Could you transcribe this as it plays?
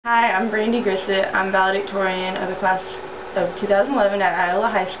Hi, I'm Brandy Grissett. I'm valedictorian of the class of 2011 at Iola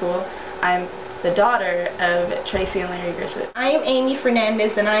High School. I'm the daughter of Tracy and Larry Grissett. I am Amy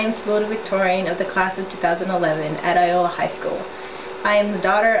Fernandez, and I am valedictorian of the class of 2011 at Iola High School. I am the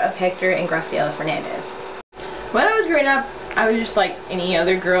daughter of Hector and Graciela Fernandez. When I was growing up, I was just like any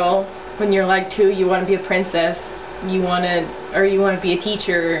other girl. When you're like 2, you want to be a princess, you want to be a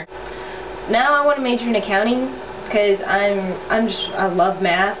teacher. Now I want to major in accounting because I love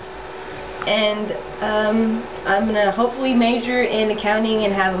math, and I'm gonna hopefully major in accounting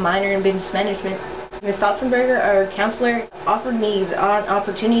and have a minor in business management. Ms. Stotzenberger, our counselor, offered me the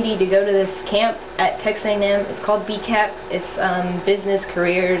opportunity to go to this camp at Texas A&M. It's called BCAP. It's Business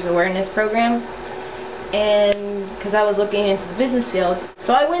Careers Awareness Program, and because I was looking into the business field,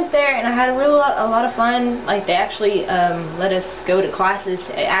 so I went there and I had a lot of fun. Like, they actually let us go to classes,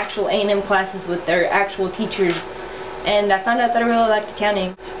 actual A&M classes with their actual teachers. And I found out that I really liked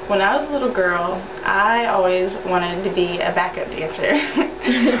accounting. When I was a little girl, I always wanted to be a backup dancer.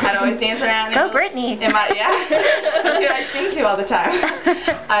 I'd always dance around. Go Brittany! Yeah, that's who I sing to all the time.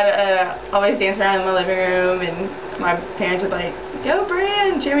 I'd always dance around in my living room, and my parents would like, "Go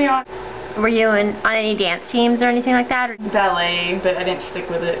Bran, cheer me on." Were you on any dance teams or anything like that? Or? Ballet, but I didn't stick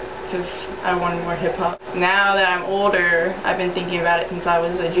with it because I wanted more hip hop. Now that I'm older, I've been thinking about it since I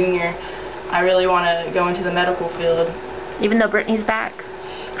was a junior. I really want to go into the medical field. Even though Brittany's back?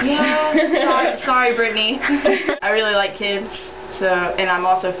 Yeah, sorry Brittany. I really like kids, and I'm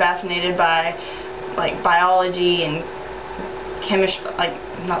also fascinated by like biology and chemistry, like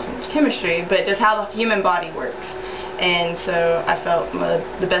not so much chemistry, but just how the human body works. And so I felt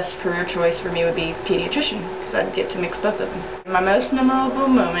the best career choice for me would be pediatrician, because I'd get to mix both of them. My most memorable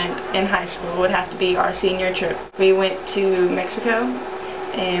moment in high school would have to be our senior trip. We went to Mexico,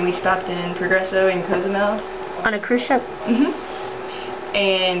 and we stopped in Progreso and Cozumel. On a cruise ship? Mm-hmm.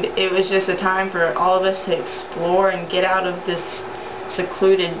 And it was just a time for all of us to explore and get out of this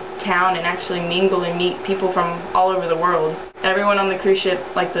secluded town and actually mingle and meet people from all over the world. Everyone on the cruise ship,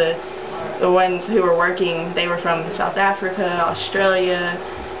 like the ones who were working, they were from South Africa, Australia,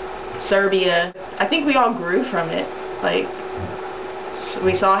 Serbia. I think we all grew from it. Like,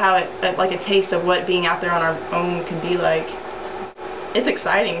 we saw how like a taste of what being out there on our own could be like. It's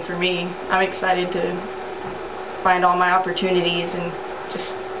exciting for me. I'm excited to find all my opportunities and just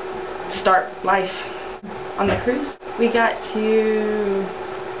start life. On the cruise, we got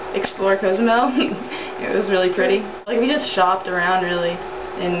to explore Cozumel. It was really pretty. Like, we just shopped around really,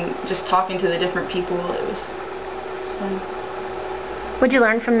 and just talking to the different people. It was fun. What'd you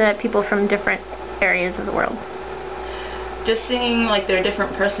learn from the people from different areas of the world? Just seeing like their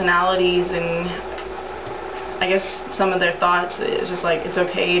different personalities and I guess some of their thoughts. It's just like, it's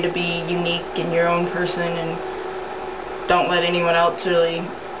okay to be unique in your own person, and don't let anyone else really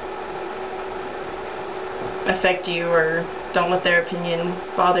affect you, or don't let their opinion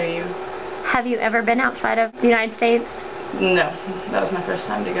bother you. Have you ever been outside of the United States? No, that was my first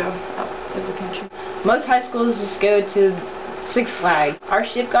time to go out of the country. Most high schools just go to Six Flags. Our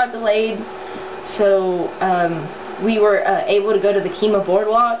ship got delayed, so we were able to go to the Kima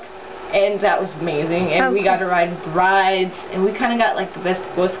Boardwalk, and that was amazing. And we got to ride rides, and we kind of got like the best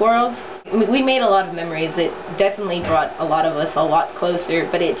of both worlds. We made a lot of memories. It definitely brought a lot of us a lot closer,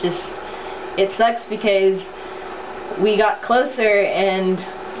 but it sucks because we got closer and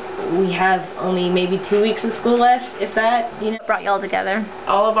we have only maybe 2 weeks of school left, if that, you know. Brought you all together?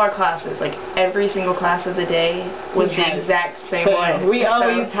 All of our classes, like every single class of the day was the exact same way. We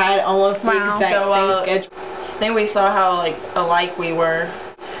always had almost the exact same schedule. Then we saw how like alike we were.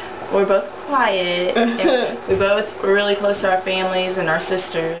 We're both quiet, and we both were really close to our families and our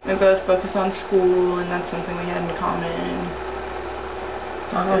sisters. We both focus on school, and that's something we had in common.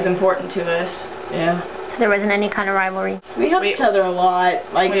 It was important to us. Yeah. So there wasn't any kind of rivalry? We helped each other a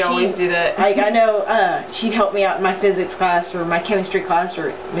lot. Like, we always do that. Like, I know she'd help me out in my physics class, or my chemistry class,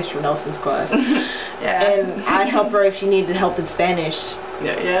 or Mr. Nelson's class. Yeah. And I'd help her if she needed help in Spanish.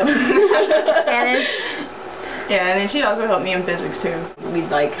 Yeah. Spanish? Yeah, and then she'd also help me in physics too. We'd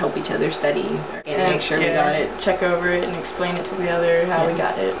like help each other study and make sure we got it. Check over it and explain it to the other how we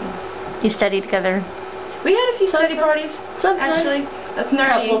got it. You studied together? We had a few study parties, actually. That's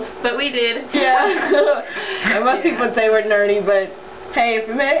nerdy, but we did. Yeah. And most people would say we're nerdy, but hey, if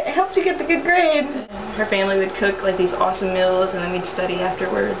it helps you get the good grade. Her family would cook like these awesome meals, and then we'd study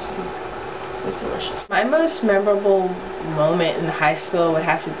afterwards. It was delicious. My most memorable moment in high school would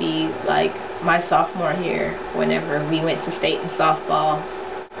have to be like my sophomore year, whenever we went to state in softball.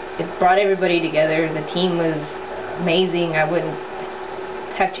 It brought everybody together. The team was amazing. I wouldn't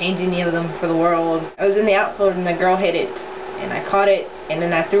have changed any of them for the world. I was in the outfield and the girl hit it, and I caught it, and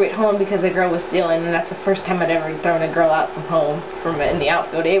then I threw it home because the girl was stealing, and that's the first time I'd ever thrown a girl out from home in the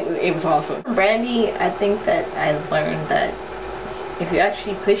outfield. It was awesome. Brandy, I think that I learned that if you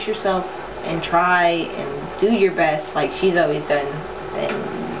actually push yourself and try and do your best like she's always done,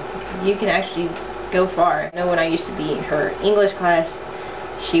 then you can actually go far. I know when I used to be in her English class,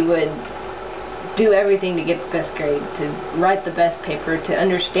 she would do everything to get the best grade, to write the best paper, to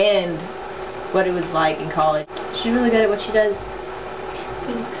understand what it was like in college. She's really good at what she does.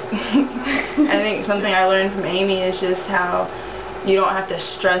 Thanks. I think something I learned from Amy is just how you don't have to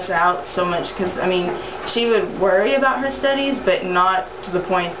stress out so much, because I mean, she would worry about her studies, but not to the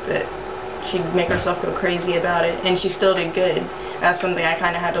point that she'd make herself go crazy about it, and she still did good. That's something I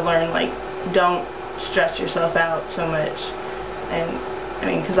kind of had to learn, like, don't stress yourself out so much. And I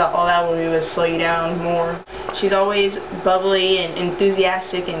mean, because all that will do is slow you down more. She's always bubbly and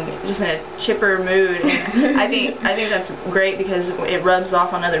enthusiastic and just in a chipper mood. And I think that's great because it rubs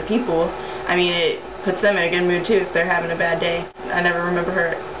off on other people. I mean, it puts them in a good mood too if they're having a bad day. I never remember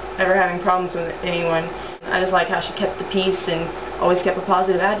her ever having problems with anyone. I just like how she kept the peace and always kept a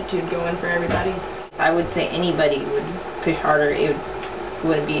positive attitude going for everybody. I would say anybody would push harder. It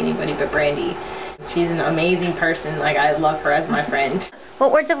wouldn't be anybody but Brandy. She's an amazing person. Like, I love her as my friend.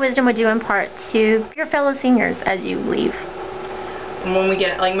 What words of wisdom would you impart to your fellow seniors as you leave? When we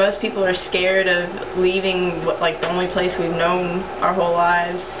get, like, most people are scared of leaving, like, the only place we've known our whole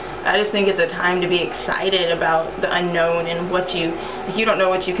lives. I just think it's a time to be excited about the unknown and what you, if you don't know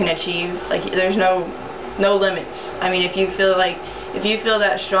what you can achieve, like, there's no limits. I mean, if you feel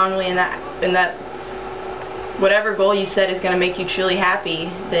that strongly in that whatever goal you set is going to make you truly happy,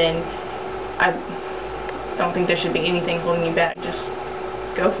 then I don't think there should be anything holding you back. Just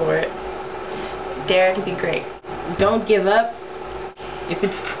go for it. Dare to be great. Don't give up. If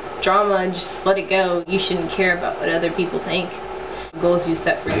it's drama, just let it go. You shouldn't care about what other people think. The goals you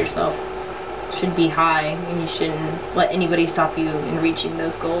set for yourself should be high, and you shouldn't let anybody stop you in reaching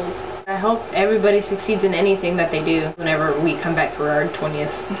those goals. I hope everybody succeeds in anything that they do. Whenever we come back for our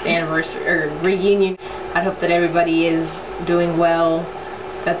 20th anniversary or reunion, I hope that everybody is doing well,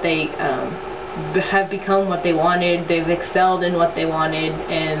 that they have become what they wanted, they've excelled in what they wanted,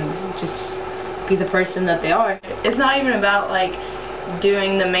 and just be the person that they are. It's not even about, like,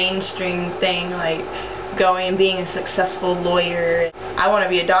 doing the mainstream thing, like going and being a successful lawyer. I want to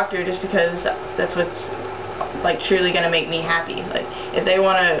be a doctor just because that's what's, like, truly going to make me happy. Like, if they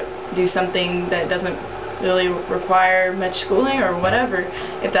want to do something that doesn't really require much schooling or whatever,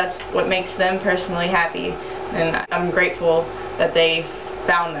 if that's what makes them personally happy, then I'm grateful that they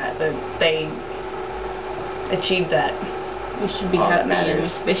found that they achieved that. You should be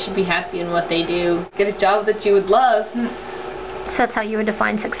happy. They should be happy in what they do. Get a job that you would love. So that's how you would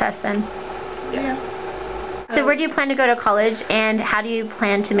define success then? Yeah. So where do you plan to go to college, and how do you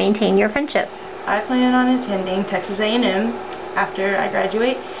plan to maintain your friendship? I plan on attending Texas A&M after I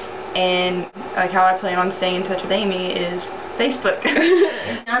graduate, and like how I plan on staying in touch with Amy is Facebook.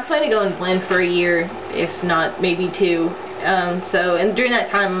 I plan to go and blend for a year, if not maybe 2. And during that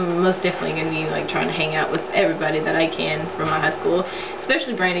time, I'm most definitely going to be, like, trying to hang out with everybody that I can from my high school,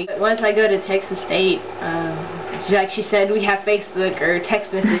 especially Brandy. Once I go to Texas State, like she said, we have Facebook or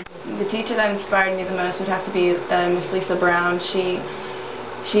text messages. The teacher that inspired me the most would have to be Miss Lisa Brown. She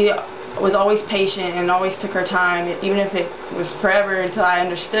was always patient and always took her time, even if it was forever until I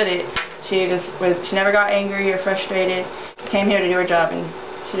understood it. She never got angry or frustrated. She came here to do her job, and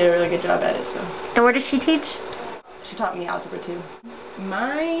she did a really good job at it. So. And where does she teach? She taught me algebra too.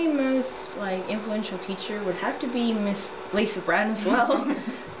 My most, like, influential teacher would have to be Miss Lisa Brown as well,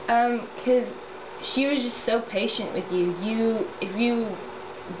 because she was just so patient with you. If you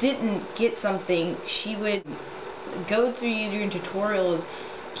didn't get something, she would go through you during tutorials,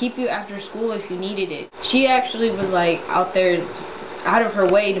 keep you after school if you needed it. She actually was, like, out there, out of her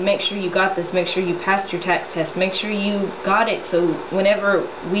way to make sure you got this, make sure you passed your tax test, make sure you got it, so whenever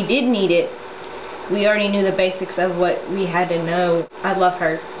we did need it, we already knew the basics of what we had to know. I love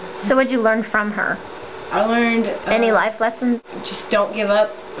her. So what did you learn from her? I learned... Any life lessons? Just don't give up.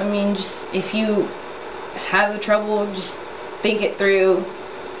 I mean, just if you have a trouble, just think it through.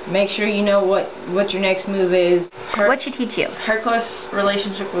 Make sure you know what your next move is. What'd she teach you? Her close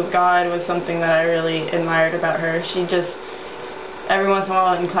relationship with God was something that I really admired about her. She just, every once in a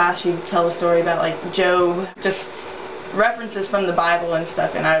while in class, she'd tell a story about, like, Job, just references from the Bible and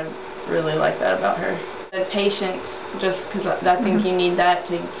stuff, and I really like that about her. The patience, just because I think you need that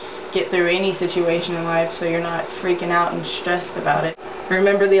to get through any situation in life, so you're not freaking out and stressed about it.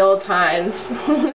 Remember the old times.